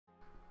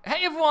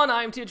Hey everyone,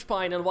 I'm TH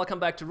Pine and welcome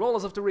back to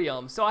Rollers of the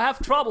Realm. So I have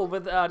trouble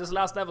with this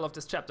last level of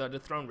this chapter, the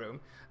throne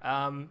room.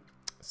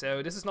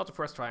 So this is not the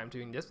first try I'm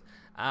doing this.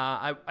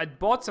 I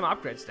bought some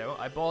upgrades though.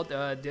 I bought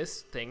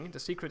this thing, the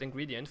secret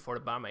ingredient for the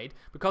barmaid,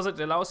 because it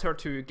allows her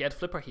to get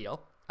Flipper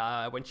Heal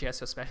when she has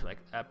her special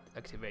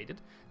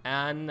activated.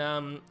 And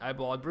I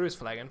bought Bruise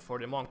Flagon for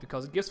the monk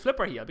because it gives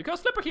Flipper Heal.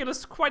 Because Flipper Heal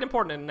is quite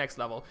important in the next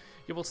level.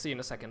 You will see in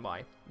a second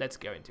why. Let's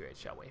go into it,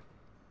 shall we?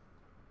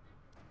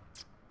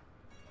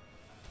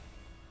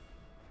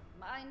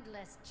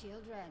 Mindless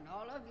children,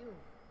 all of you.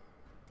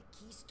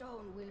 The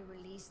keystone will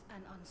release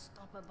an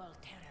unstoppable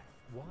terror.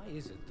 Why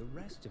is it the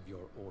rest of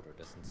your order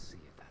doesn't see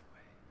it that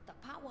way? The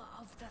power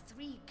of the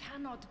three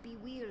cannot be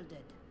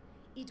wielded.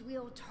 It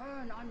will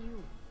turn on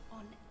you,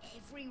 on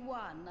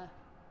everyone.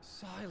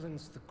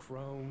 Silence the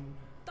crone.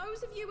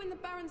 Those of you in the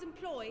Baron's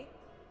employ,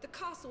 the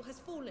castle has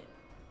fallen.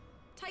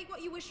 Take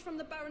what you wish from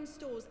the Baron's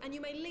stores and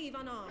you may leave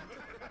unarmed.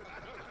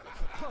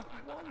 What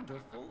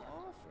wonderful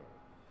offer.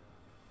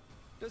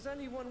 Does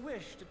anyone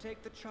wish to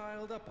take the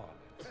child up on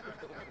it?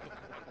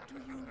 Do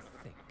you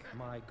think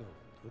my gold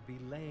would be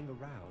laying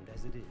around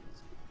as it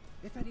is,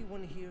 if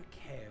anyone here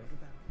cared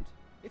about it?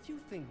 If you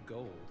think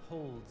gold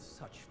holds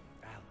such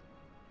value,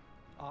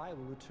 I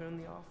will return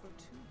the offer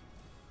to you.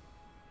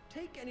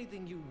 Take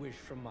anything you wish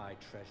from my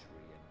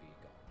treasury and be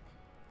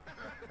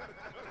gone.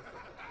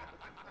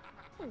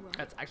 All right.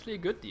 That's actually a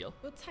good deal.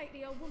 We'll take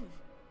the old woman.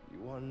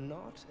 You are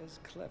not as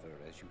clever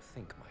as you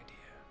think, my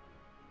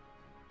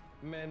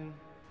dear. Men,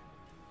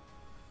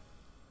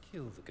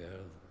 kill the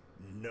girl.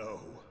 No.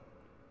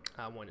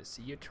 I want to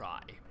see you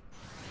try.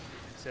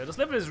 So this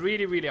level is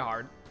really, really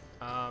hard.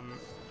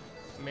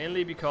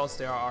 Mainly because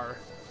there are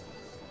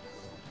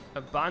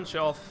a bunch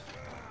of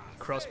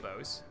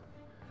crossbows.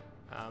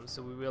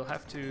 So we will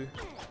have to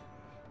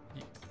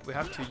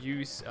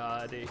use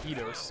the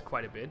healers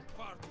quite a bit.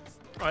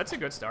 Oh, that's a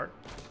good start.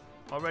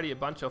 Already a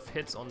bunch of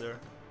hits on the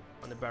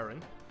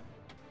Baron.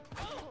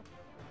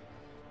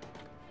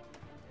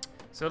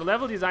 So the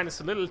level design is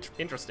a little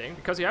interesting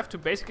because you have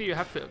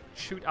to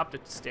shoot up the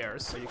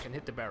stairs so you can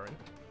hit the Baron.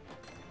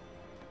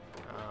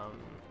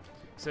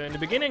 So in the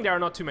beginning there are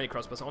not too many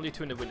crossbows, only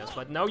two in the windows.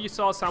 But now you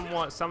saw some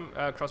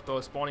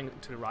crossbows spawning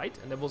to the right,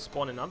 and there will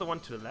spawn another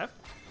one to the left.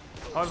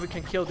 However, we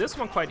can kill this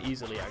one quite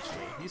easily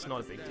actually. He's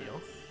not a big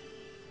deal,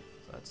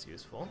 so that's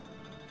useful.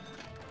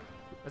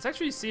 Let's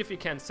actually see if we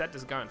can set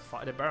this guy on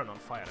fire, the Baron on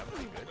fire. That would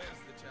be good.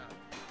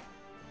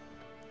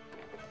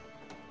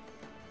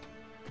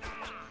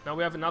 Now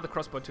we have another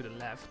crossbow to the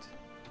left.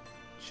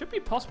 Should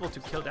be possible to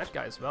kill that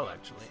guy as well,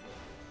 actually.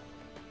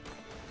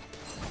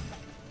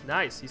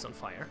 Nice, he's on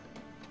fire.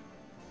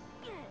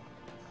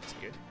 That's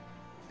good.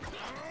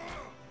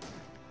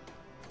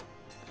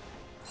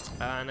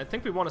 And I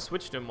think we want to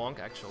switch to the monk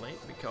actually,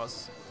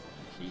 because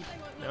he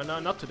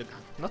not to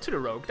the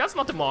rogue. That's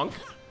not the monk.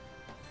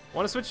 I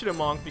want to switch to the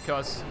monk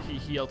because he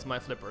healed my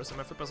flippers, and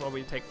my flippers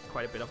already take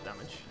quite a bit of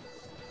damage.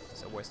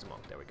 So where's the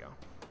monk? There we go.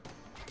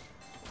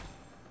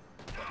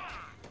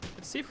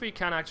 Let's see if we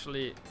can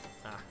actually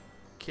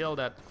kill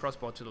that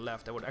crossbow to the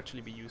left. That would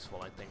actually be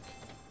useful, I think.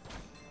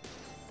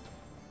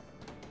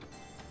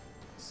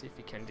 Let's see if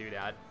we can do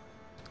that.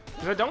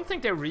 Because I don't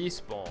think they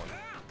respawn.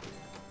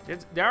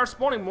 They are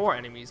spawning more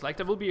enemies. Like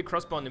there will be a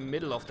crossbow in the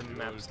middle of the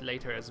maps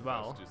later as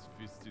well.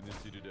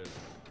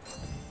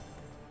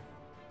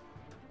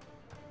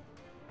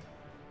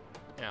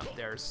 Yeah,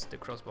 there's the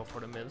crossbow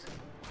for the mid.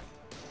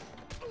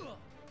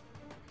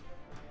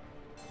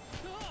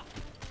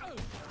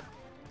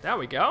 There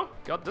we go.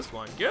 Got this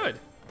one. Good.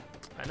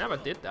 I never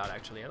did that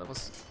actually. That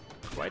was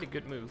quite a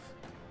good move.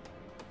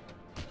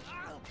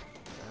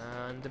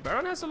 And the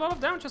Baron has a lot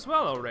of damage as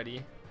well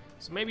already.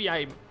 So maybe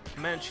I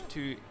managed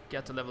to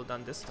get the level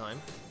done this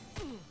time.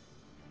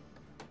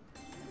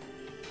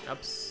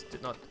 Oops,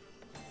 did not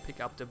pick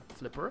up the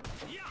flipper.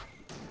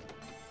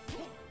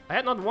 I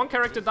had not one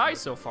character die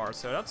so far,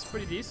 so that's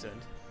pretty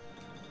decent.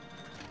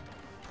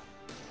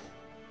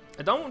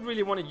 I don't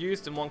really want to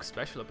use the monk's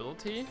special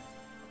ability,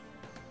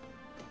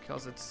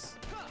 because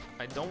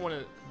I don't want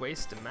to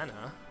waste the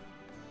mana.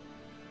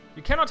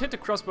 You cannot hit the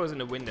crossbows in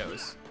the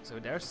windows, so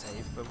they're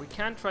safe, but we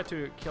can try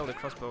to kill the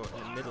crossbow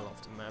in the middle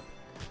of the map.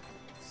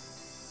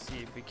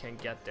 See if we can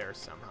get there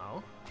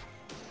somehow.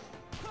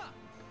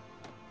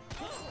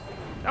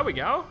 There we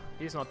go.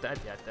 He's not dead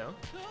yet though.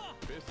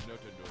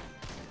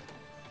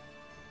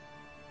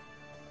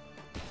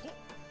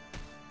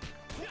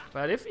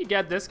 But if we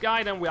get this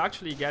guy, then we're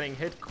actually getting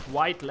hit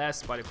quite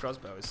less by the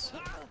crossbows,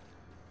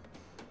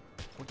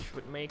 which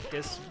would make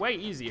this way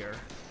easier.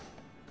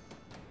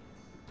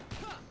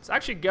 It's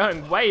actually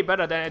going way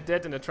better than it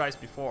did in the tries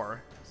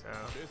before. So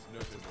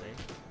that's the thing.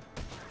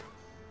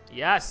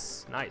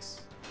 Yes,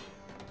 nice.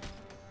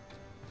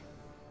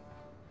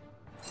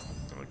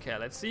 Okay,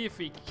 let's see if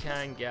we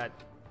can get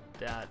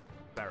that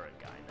Baron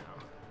guy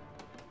now.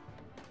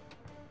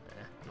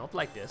 Not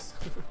like this.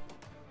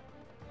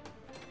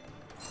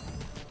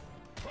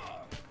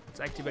 Let's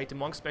activate the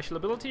monk's special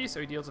ability so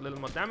he deals a little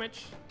more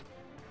damage.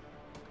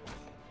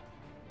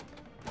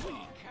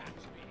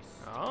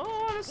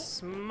 Oh, this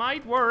This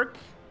might work.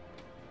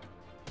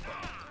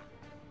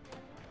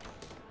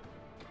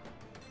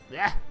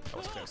 Yeah, that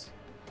was close.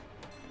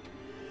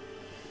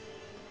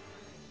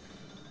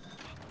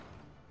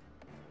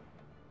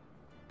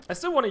 I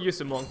still want to use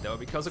the monk though,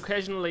 because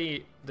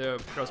occasionally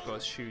the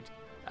crossbows shoot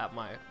at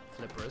my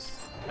flippers.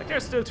 Like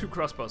there's still 2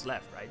 crossbows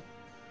left, right?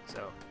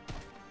 So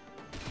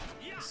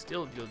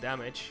still deal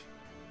damage,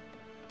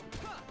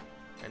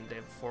 and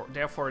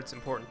therefore it's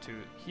important to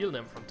heal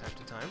them from time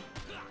to time.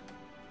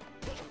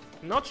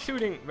 Not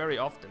shooting very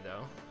often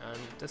though, and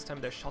this time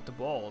they shot the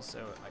ball,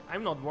 so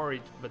I'm not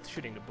worried with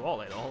shooting the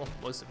ball at all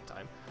most of the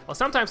time. Well,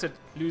 sometimes it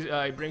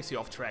brings you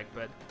off track,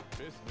 but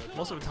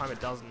most of the time it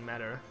doesn't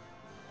matter.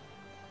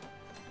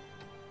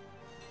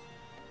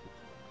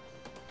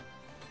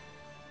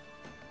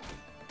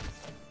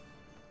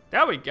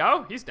 There we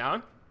go, he's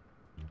down.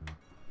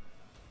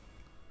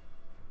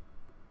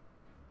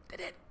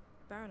 Did it?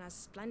 Baron has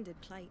splendid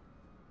plate.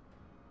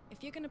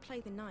 If you're gonna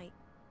play the knight,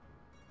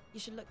 you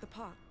should look the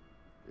part.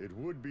 It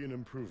would be an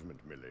improvement,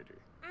 milady.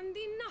 And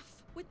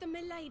enough with the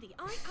milady.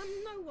 I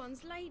am no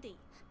one's lady.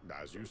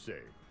 As you say,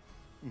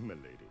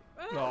 milady.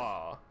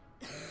 Aww.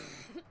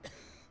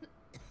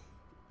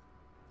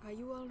 Are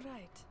you all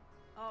right?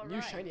 All New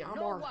right. shiny No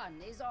armor.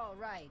 one is all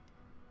right.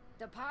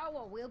 The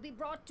power will be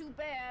brought to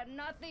bear.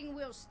 Nothing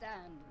will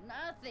stand.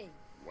 Nothing.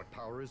 What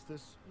power is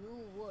this?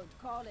 You would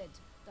call it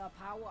the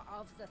power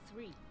of the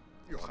 3.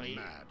 You're Hey.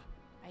 mad.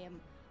 I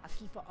am a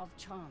keeper of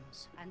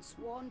charms and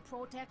sworn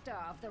protector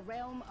of the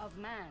realm of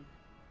man.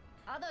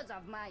 Others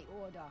of my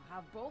order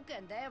have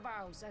broken their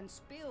vows and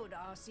spilled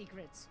our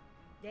secrets.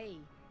 They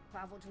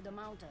travel to the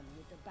mountain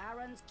with the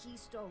Baron's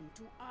keystone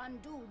to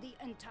undo the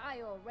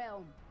entire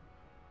realm.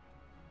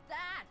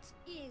 That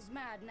is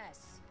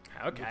madness.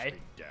 Okay. Witch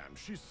be damned,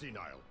 she's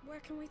senile. Where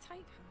can we take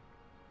her?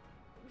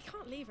 We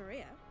can't leave her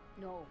here.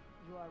 No,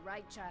 you are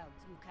right, child.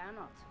 You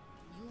cannot.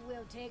 You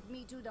will take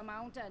me to the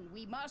mountain.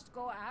 We must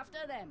go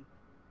after them.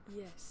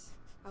 Yes,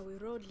 our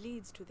road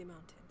leads to the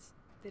mountains.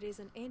 There is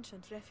an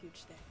ancient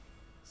refuge there.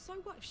 So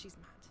what if she's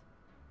mad?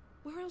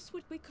 Where else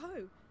would we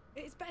go?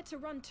 It's better to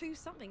run to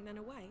something than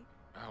away.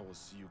 I will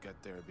see you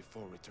get there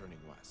before returning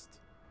west.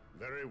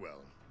 Very well.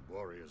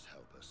 Warriors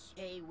help us.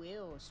 They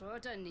will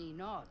certainly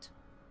not.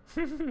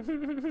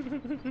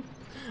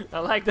 I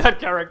like that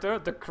character.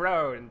 The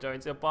Crone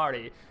joins your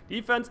party.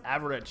 Defense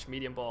average,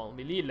 medium ball,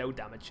 melee low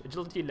damage,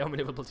 agility low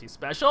maneuverability,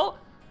 special.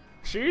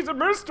 She's a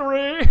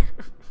mystery.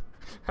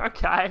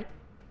 Okay.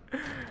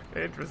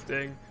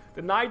 Interesting.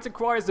 The knight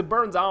acquires the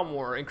Baron's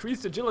armor,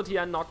 increased agility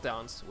and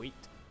knockdown. Sweet.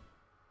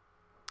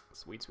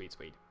 Sweet, sweet,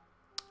 sweet.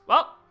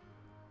 Well,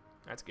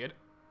 that's good.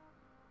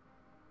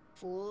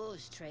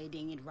 Fools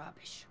trading in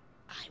rubbish.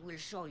 I will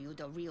show you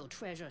the real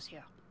treasures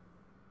here.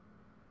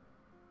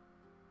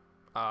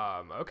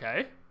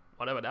 Okay.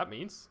 Whatever that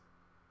means.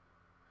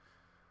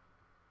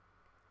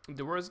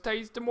 The worse it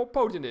tastes, the more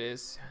potent it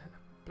is.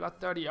 Plus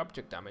 30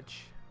 object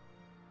damage.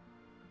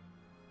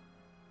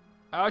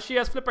 She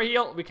has Flipper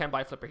Heal. We can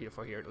buy Flipper Heal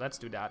for here. Let's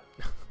do that.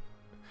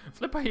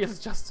 Flipper Heal is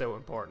just so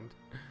important.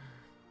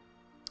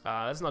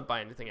 Let's not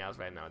buy anything else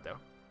right now, though.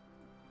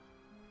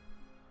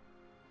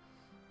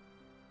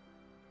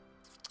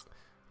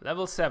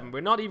 Level 7.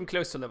 We're not even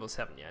close to level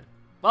 7 yet.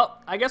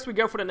 Well, I guess we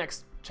go for the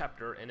next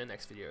chapter in the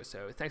next video.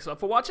 So thanks a lot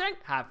for watching.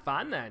 Have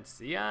fun and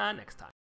see ya next time.